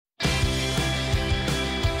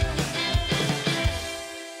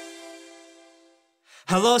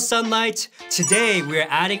Hello, Sonlight. Today, we are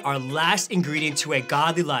adding our last ingredient to a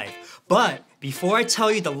godly life. But before I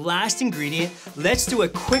tell you the last ingredient, let's do a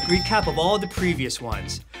quick recap of all the previous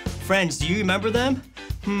ones. Friends, do you remember them?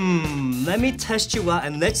 Let me test you out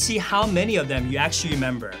and let's see how many of them you actually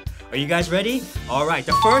remember. Are you guys ready? All right,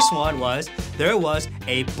 the first one was, there was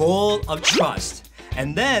a bowl of trust.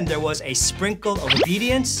 And then there was a sprinkle of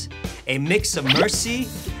obedience, a mix of mercy,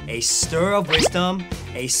 a stir of wisdom,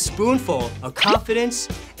 a spoonful of confidence,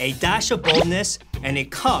 a dash of boldness, and a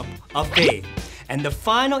cup of faith. And the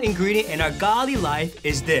final ingredient in our godly life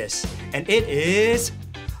is this, and it is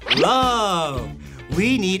love.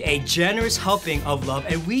 We need a generous helping of love,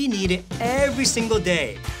 and we need it every single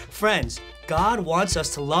day. Friends, God wants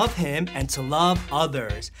us to love Him and to love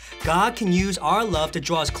others. God can use our love to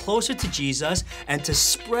draw us closer to Jesus and to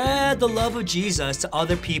spread the love of Jesus to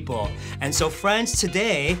other people. And so friends,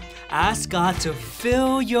 today, ask God to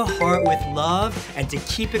fill your heart with love and to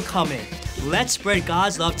keep it coming. Let's spread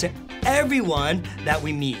God's love to everyone that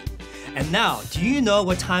we meet. And now, do you know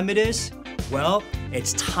what time it is? Well,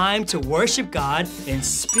 it's time to worship God in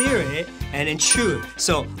spirit and in truth.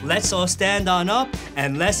 So let's all stand on up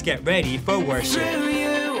and let's get ready for worship. Through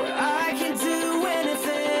you, I can do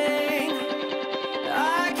anything.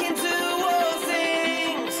 I can do all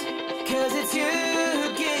things. 'Cause it's you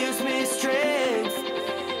who gives me strength.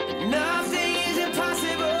 Nothing is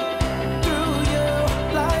impossible. Through you,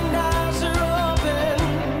 blind eyes are open.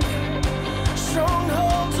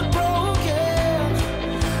 Strongholds are broken.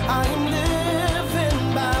 I am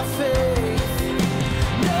living by faith.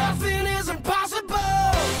 Nothing is impossible.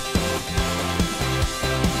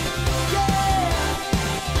 Yeah.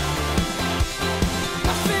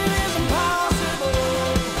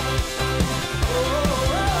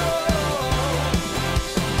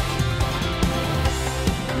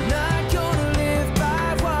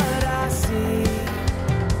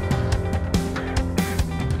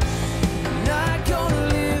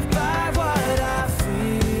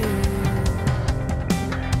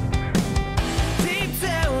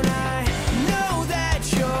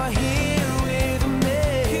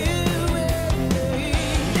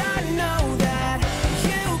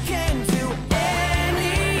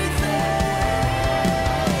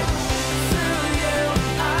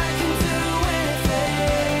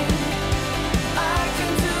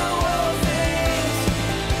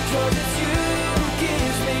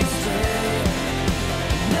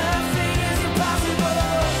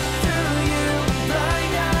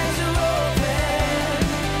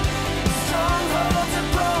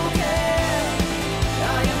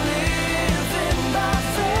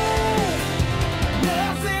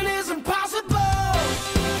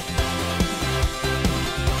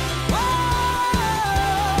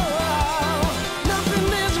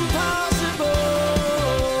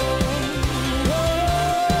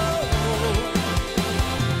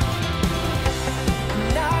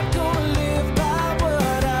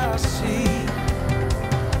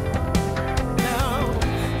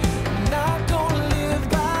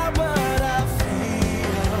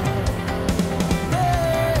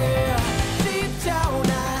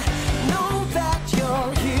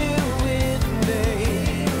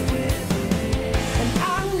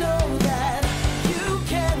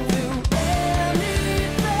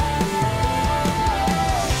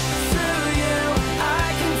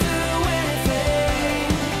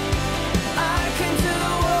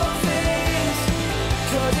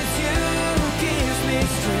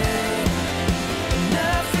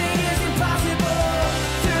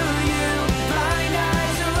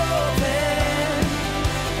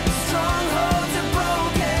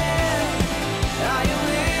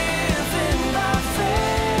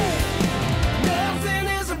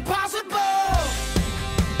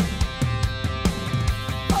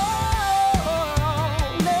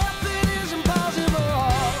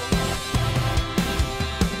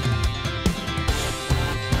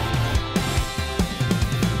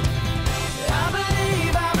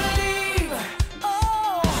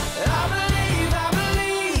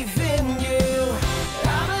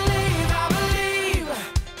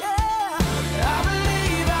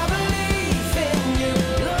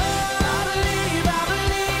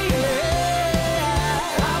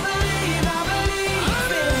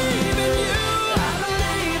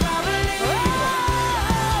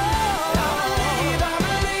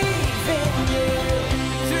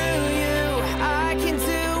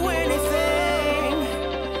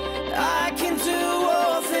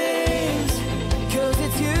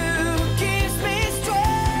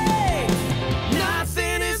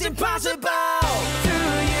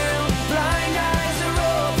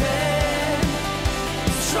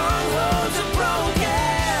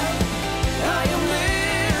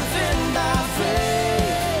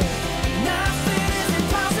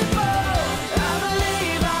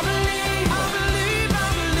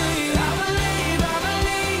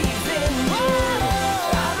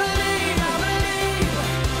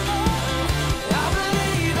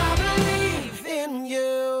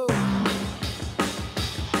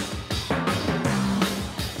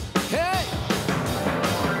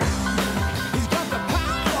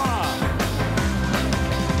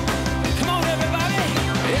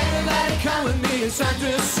 It's time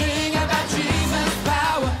to sing about Jesus'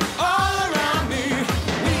 power all around me.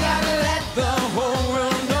 We gotta let the whole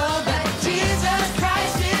world know that Jesus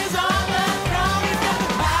Christ is on the throne. He's got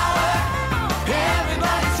the power.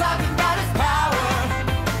 Everybody's talking about his power.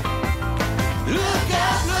 Look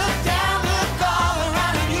up, look down, look all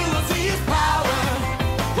around and you will see his power.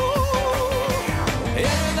 Ooh.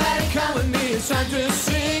 Everybody come with me. It's time to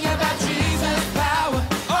sing about Jesus' power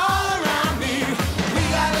all around me. We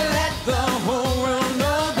gotta let the whole world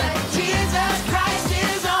know that Jesus Christ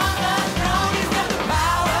is on the throne. He's got the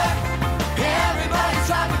power. Everybody's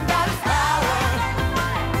talking about his power.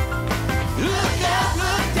 Look up,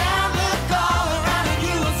 look down, look all around and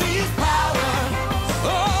you will see his power.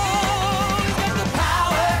 Oh, he's got the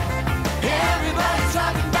power. Everybody's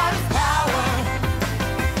talking about his power.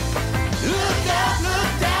 Look up,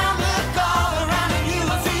 look down, look all around and you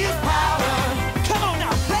will see his power. Come on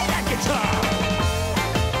now, play that guitar.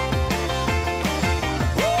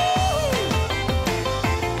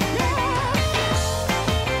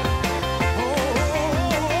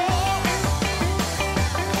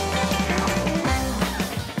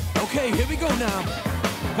 Okay, here we go now.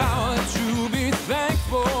 Power to be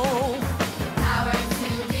thankful. Power to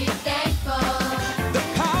be thankful. The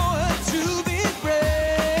power to be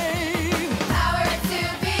brave. Power to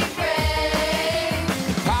be brave.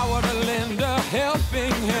 Power to lend a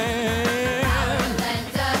helping hand. Power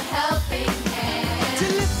lends a helping hand. To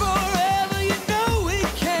live forever, you know we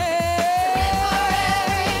can.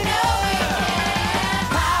 Forever you know we can.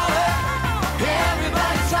 Power.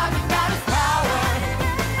 Everybody's talking about his power.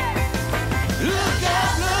 Look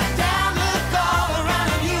up, look down, look all around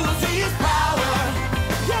and you will see his power.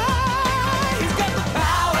 Yeah, he's got the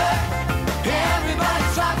power.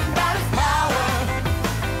 Everybody's talking about his power.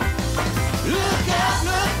 Look up,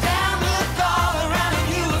 look down, look all around and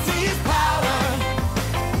you will see his power.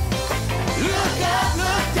 Look up,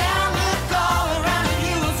 look down, look all around and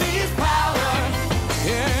you will see his power.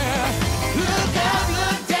 Yeah. Look up,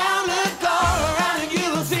 look down, look all around and you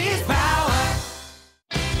will see his power.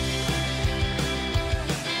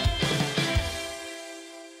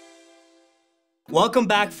 Welcome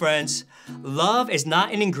back, friends. Love is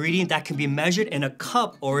not an ingredient that can be measured in a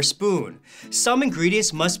cup or a spoon. Some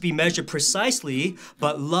ingredients must be measured precisely,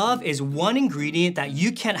 but love is one ingredient that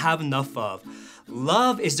you can't have enough of.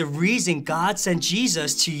 Love is the reason God sent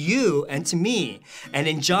Jesus to you and to me. And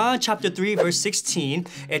in John chapter 3, verse 16,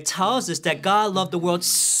 it tells us that God loved the world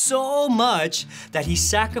so much that he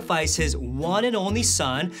sacrificed his one and only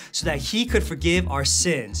son so that he could forgive our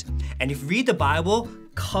sins. And if you read the Bible,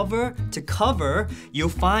 cover to cover, you'll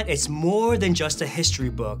find it's more than just a history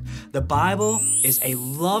book. The Bible is a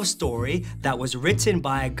love story that was written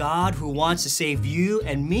by a God who wants to save you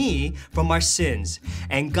and me from our sins.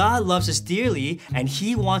 And God loves us dearly, and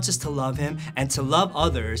he wants us to love him and to love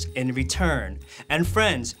others in return. And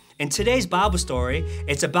friends, in today's Bible story,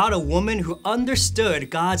 it's about a woman who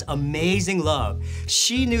understood God's amazing love.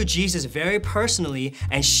 She knew Jesus very personally,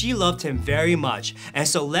 and she loved him very much. And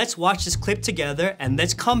so let's watch this clip together, and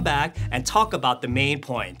let's come back and talk about the main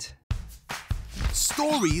point.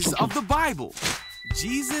 Stories of the Bible.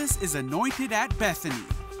 Jesus is anointed at Bethany.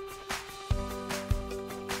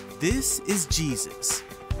 This is Jesus,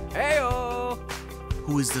 Heyo!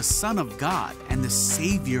 who is the Son of God and the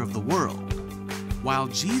Savior of the world. While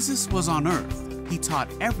Jesus was on earth, he taught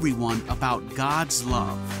everyone about God's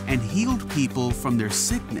love and healed people from their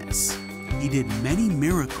sickness. He did many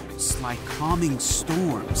miracles like calming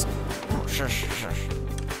storms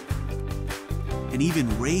and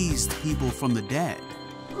even raised people from the dead.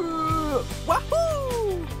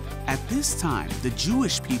 Wahoo! At this time, the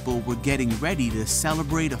Jewish people were getting ready to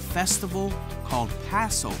celebrate a festival called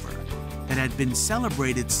Passover that had been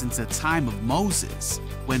celebrated since the time of Moses,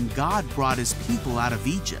 when God brought his people out of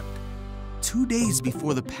Egypt. 2 days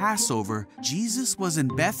before the Passover, Jesus was in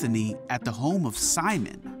Bethany at the home of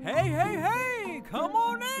Simon, Hey, come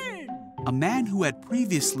on in! a man who had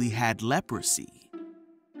previously had leprosy.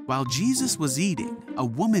 While Jesus was eating, a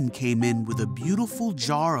woman came in with a beautiful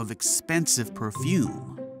jar of expensive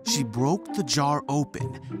perfume. She broke the jar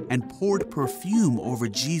open and poured perfume over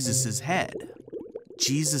Jesus' head.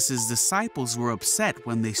 Jesus' disciples were upset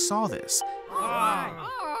when they saw this.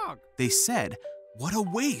 They said, "What a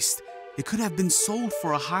waste! It could have been sold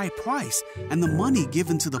for a high price and the money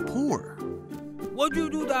given to the poor." What'd you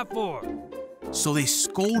do that for? So they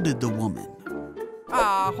scolded the woman.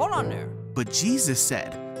 Hold on there. But Jesus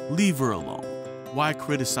said, "Leave her alone. Why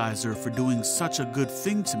criticize her for doing such a good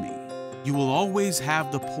thing to me? You will always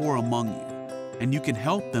have the poor among you, and you can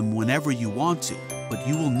help them whenever you want to, but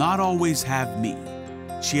you will not always have me.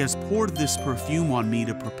 She has poured this perfume on me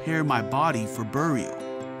to prepare my body for burial.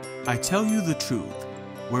 I tell you the truth,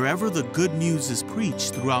 wherever the good news is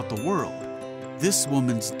preached throughout the world, this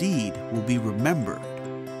woman's deed will be remembered.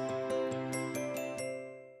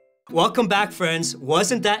 Welcome back, friends.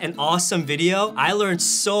 Wasn't that an awesome video? I learned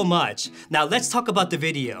so much. Now let's talk about the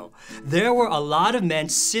video. There were a lot of men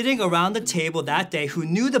sitting around the table that day who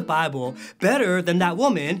knew the Bible better than that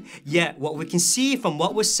woman, yet what we can see from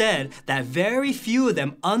what was said, that very few of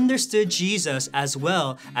them understood Jesus as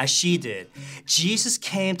well as she did. Jesus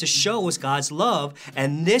came to show us God's love,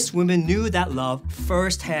 and this woman knew that love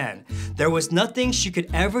firsthand. There was nothing she could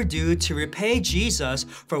ever do to repay Jesus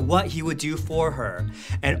for what he would do for her.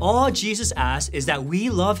 And all Jesus asks is that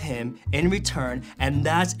we love him in return, and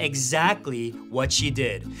that's exactly what she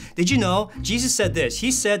did. Did you know? Jesus said this.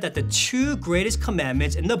 He said that the two greatest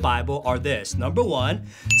commandments in the Bible are this. Number one,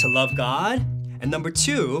 to love God, and number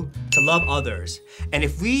two, to love others. And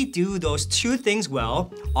if we do those two things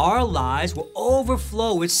well, our lives will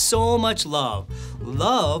overflow with so much love.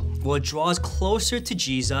 Love will draw us closer to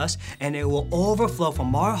Jesus, and it will overflow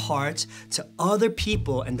from our hearts to other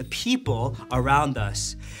people and the people around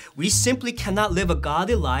us. We simply cannot live a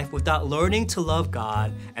godly life without learning to love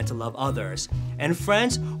God and to love others. And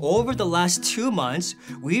friends, over the last 2 months,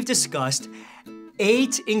 we've discussed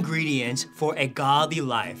 8 ingredients for a godly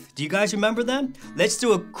life. Do you guys remember them? Let's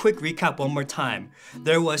do a quick recap one more time.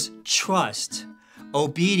 There was trust,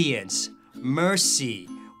 obedience, mercy,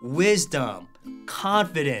 wisdom,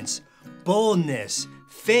 confidence, boldness,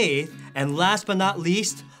 faith, and last but not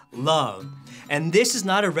least, love. And this is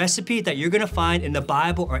not a recipe that you're gonna find in the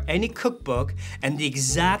Bible or any cookbook, and the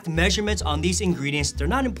exact measurements on these ingredients, they're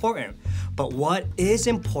not important. But what is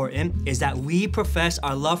important is that we profess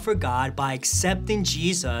our love for God by accepting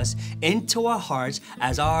Jesus into our hearts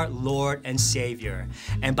as our Lord and Savior.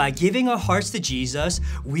 And by giving our hearts to Jesus,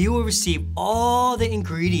 we will receive all the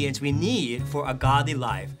ingredients we need for a godly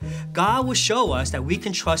life. God will show us that we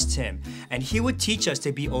can trust him, and he will teach us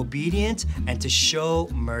to be obedient and to show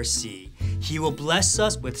mercy. He will bless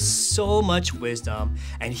us with so much wisdom,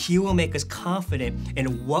 and he will make us confident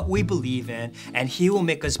in what we believe in, and he will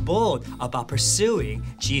make us bold about pursuing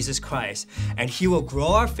Jesus Christ. And he will grow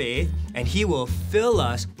our faith, and he will fill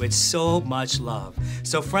us with so much love.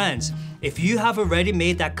 So friends, if you have already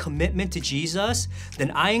made that commitment to Jesus,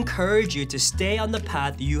 then I encourage you to stay on the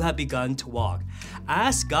path you have begun to walk.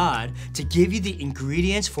 Ask God to give you the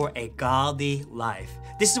ingredients for a godly life.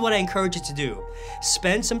 This is what I encourage you to do.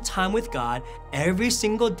 Spend some time with God every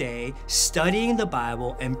single day, studying the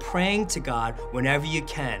Bible and praying to God whenever you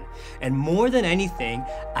can. And more than anything,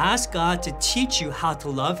 ask God to teach you how to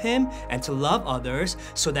love him and to love others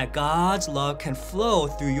so that God's love can flow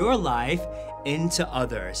through your life into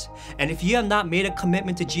others. And if you have not made a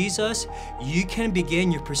commitment to Jesus, you can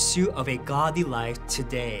begin your pursuit of a godly life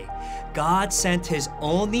today. God sent his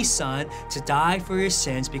only son to die for your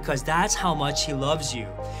sins because that's how much he loves you.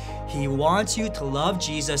 He wants you to love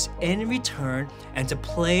Jesus in return and to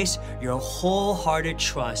place your wholehearted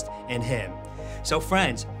trust in him. So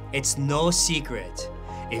friends, it's no secret.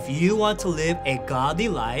 If you want to live a godly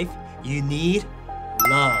life, you need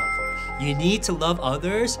love. You need to love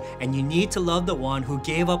others, and you need to love the one who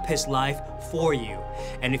gave up his life for you.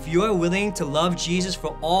 And if you are willing to love Jesus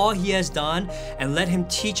for all he has done and let him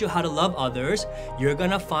teach you how to love others, you're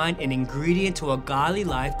gonna find an ingredient to a godly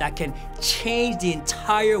life that can change the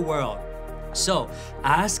entire world. So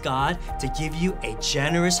ask God to give you a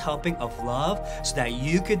generous helping of love so that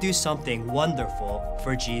you could do something wonderful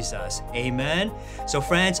for Jesus. Amen. So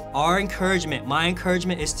friends, my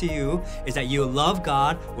encouragement is to you is that you love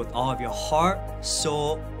God with all of your heart,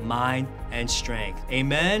 soul, mind, and strength.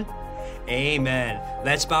 Amen. Amen.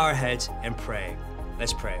 Let's bow our heads and pray.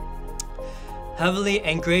 Let's pray. Heavenly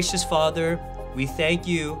and gracious Father, we thank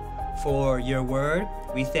you for your word.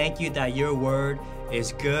 We thank you that your word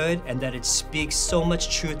is good and that it speaks so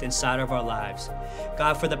much truth inside of our lives.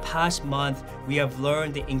 God, for the past month, we have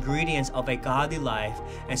learned the ingredients of a godly life.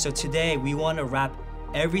 And so today we want to wrap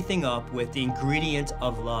everything up with the ingredient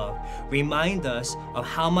of love. Remind us of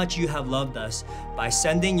how much you have loved us by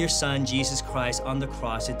sending your son, Jesus Christ, on the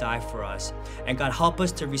cross to die for us. And God, help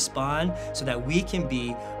us to respond so that we can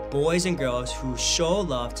be boys and girls who show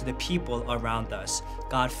love to the people around us.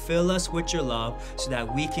 God, fill us with your love so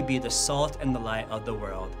that we can be the salt and the light of the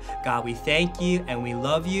world. God, we thank you and we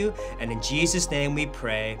love you, and in Jesus' name we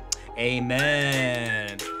pray,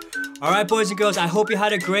 amen. All right, boys and girls, I hope you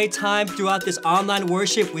had a great time throughout this online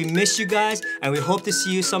worship. We miss you guys, and we hope to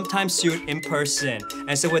see you sometime soon in person.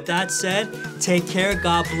 And so with that said, take care,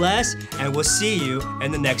 God bless, and we'll see you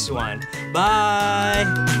in the next one.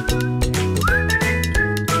 Bye.